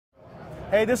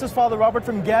Hey, this is Father Robert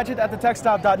from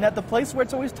gadgetathetechstop.net, the place where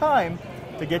it's always time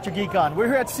to get your geek on. We're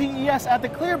here at CES at the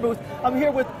Clear booth. I'm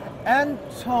here with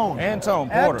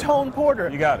Antone Porter.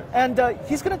 You got it. And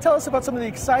he's going to tell us about some of the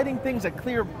exciting things that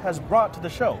Clear has brought to the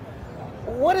show.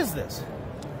 What is this?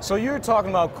 So you're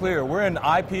talking about Clear. We're an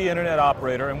IP internet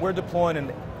operator, and we're deploying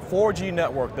an 4G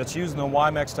network that's using the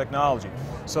WiMax technology.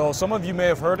 So some of you may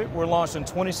have heard it. We're launched in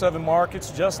 27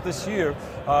 markets just this year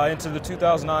into the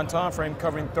 2009 timeframe,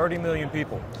 covering 30 million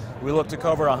people. We look to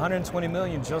cover 120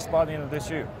 million just by the end of this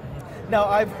year. Now,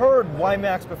 I've heard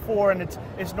WiMax before, and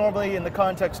it's normally in the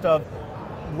context of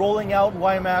rolling out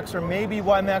WiMax, or maybe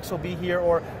WiMax will be here,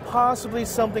 or possibly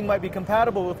something might be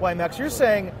compatible with WiMax. You're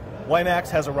saying WiMax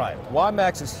has arrived.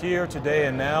 WiMax is here today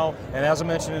and now, and as I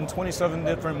mentioned, in 27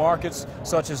 different markets,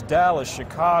 such as Dallas,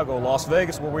 Chicago, Las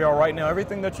Vegas, where we are right now.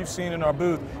 Everything that you've seen in our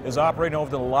booth is operating over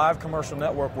the live commercial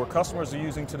network where customers are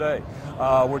using today.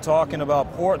 We're talking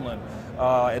about Portland,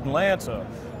 Atlanta,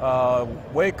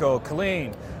 Waco,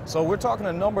 Killeen. So we're talking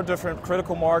a number of different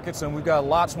critical markets, and we've got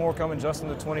lots more coming just in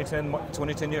the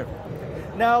 2010 year.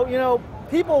 Now, you know,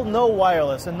 people know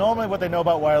wireless, and normally what they know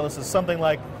about wireless is something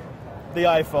like the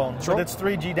iPhone, sure, with its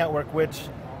 3G network, which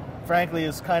frankly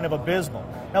is kind of abysmal.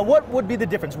 Now, what would be the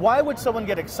difference? Why would someone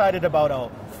get excited about a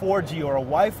 4G or a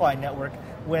Wi-Fi network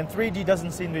when 3G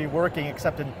doesn't seem to be working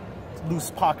except in loose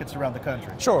pockets around the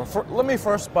country? Sure. Let me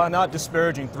first, by not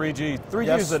disparaging 3G. 3G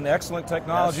Yes. is an excellent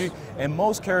technology, Yes. and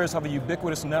most carriers have a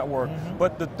ubiquitous network.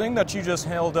 But the thing that you just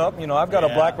held up, you know, I've got a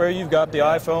BlackBerry, you've got the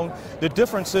iPhone. The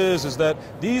difference is that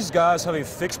these guys have a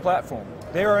fixed platform.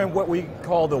 They are in what we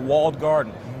call the walled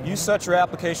garden. You set your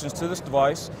applications to this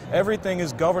device. Everything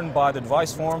is governed by the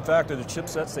device form factor, the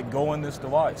chipsets that go in this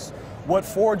device. What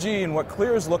 4G and what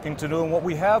Clear is looking to do, and what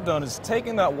we have done, is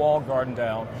taking that walled garden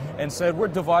down and said we're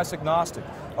device agnostic.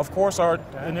 Of course, our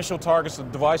initial targets are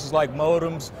devices like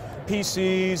modems,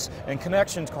 PCs, and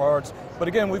connection cards. But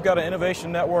again, we've got an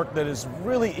innovation network that is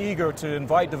really eager to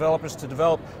invite developers to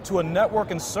develop to a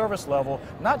network and service level,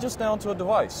 not just down to a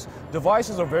device.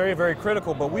 Devices are very, very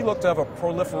critical, but we look to have a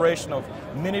proliferation of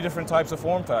many different types of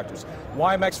form factors.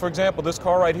 WiMax, for example, this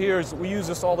car right here, we use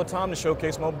this all the time to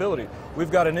showcase mobility.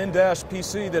 We've got an in-dash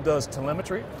PC that does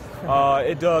telemetry,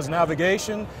 it does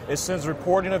navigation, it sends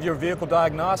reporting of your vehicle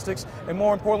diagnostics, and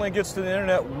more importantly, it gets to the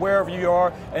internet wherever you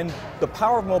are. And the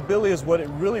power of mobility is what it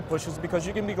really pushes, because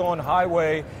you can be going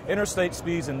highway, interstate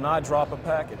speeds, and not drop a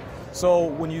packet. So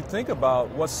when you think about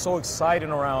what's so exciting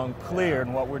around Clear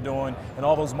and what we're doing and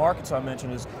all those markets I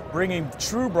mentioned, is bringing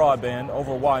true broadband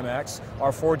over WiMax,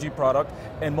 our 4G product,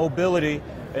 and mobility,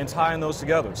 and tying those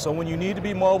together. So when you need to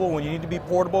be mobile, when you need to be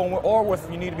portable, or if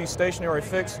you need to be stationary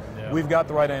fixed, we've got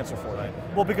the right answer for that.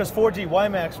 Well, because 4G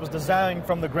WiMax was designed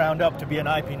from the ground up to be an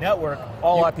IP network.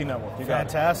 All IP network. You got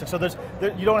it. Fantastic. So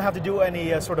you don't have to do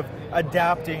any sort of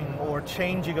adapting or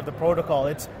changing of the protocol.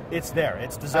 It's there.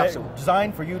 It's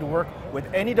designed for you to work with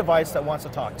any device that wants to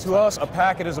talk. To us, a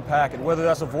packet is a packet. Whether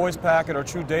that's a voice packet or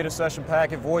true data session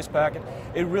packet, voice packet,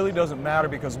 it really doesn't matter,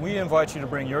 because we invite you to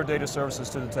bring your data services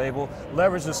to the table,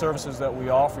 leverage the services that we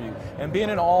offer you. And being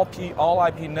an all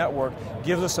IP network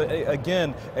gives us,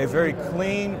 again, a very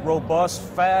clean, robust,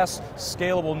 fast,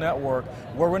 scalable network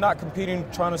where we're not competing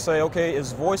trying to say, okay,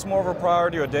 is voice more of a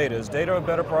priority or data? Is data a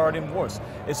better priority than voice?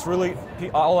 It's really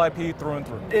all IP through and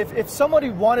through. If somebody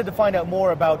wanted to find out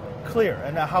more about Clear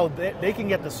and how they can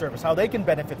get the service, how they can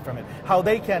benefit from it, how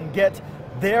they can get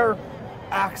their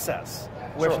access,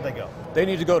 where should they go? They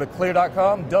need to go to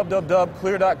clear.com,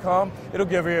 www.clear.com. It'll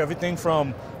give you everything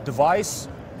from device,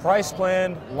 price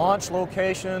plan, launch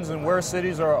locations, and where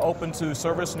cities are open to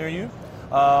service near you.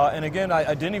 And again,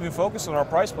 I didn't even focus on our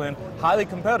price plan, highly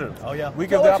competitive. Oh yeah.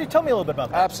 Actually, tell me a little bit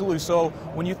about that. Absolutely. So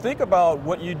when you think about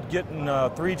what you'd get in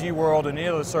 3G world and any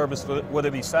other service, whether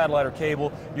it be satellite or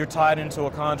cable, you're tied into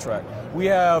a contract. We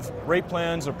have rate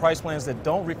plans or price plans that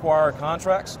don't require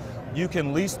contracts. You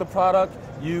can lease the product,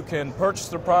 you can purchase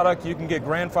the product, you can get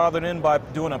grandfathered in by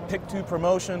doing a pick-two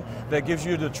promotion that gives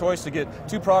you the choice to get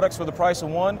 2 products for the price of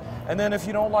 1. And then if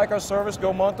you don't like our service,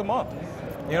 go month to month.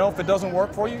 You know, if it doesn't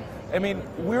work for you, I mean,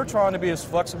 we're trying to be as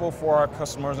flexible for our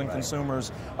customers and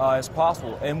consumers as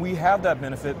possible. And we have that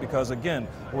benefit because, again,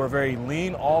 we're a very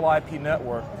lean all-IP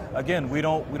network. Again, we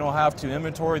don't have to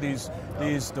inventory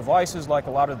these devices like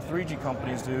a lot of the 3G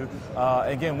companies do.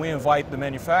 Again, we invite the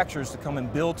manufacturers to come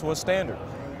and build to a standard.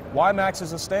 WiMax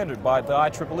is a standard by the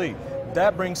IEEE.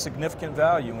 That brings significant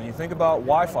value. When you think about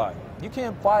Wi-Fi, you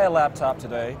can't buy a laptop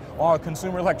today or a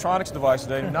consumer electronics device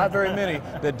today, not very many,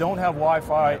 that don't have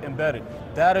Wi-Fi embedded.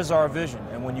 That is our vision.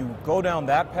 And when you go down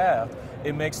that path,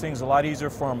 It makes things a lot easier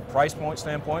from a price point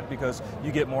standpoint because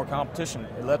you get more competition.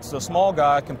 It lets the small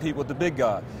guy compete with the big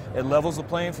guy. It levels the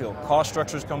playing field. Cost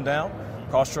structures come down.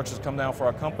 Cost structures come down for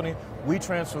our company. We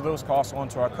transfer those costs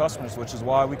onto our customers, which is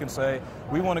why we can say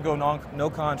we want to go no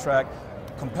contract,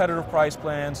 competitive price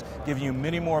plans, give you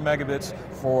many more megabits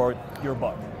for your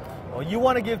buck. Well, you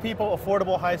want to give people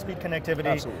affordable high-speed connectivity.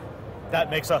 Absolutely. That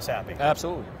makes us happy.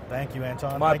 Absolutely. Thank you,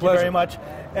 Anton. My Thank pleasure. you very much.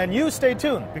 And you stay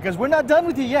tuned, because we're not done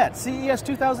with you yet. CES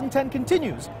 2010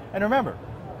 continues. And remember,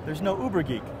 there's no Uber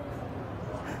Geek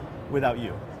without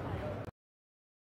you.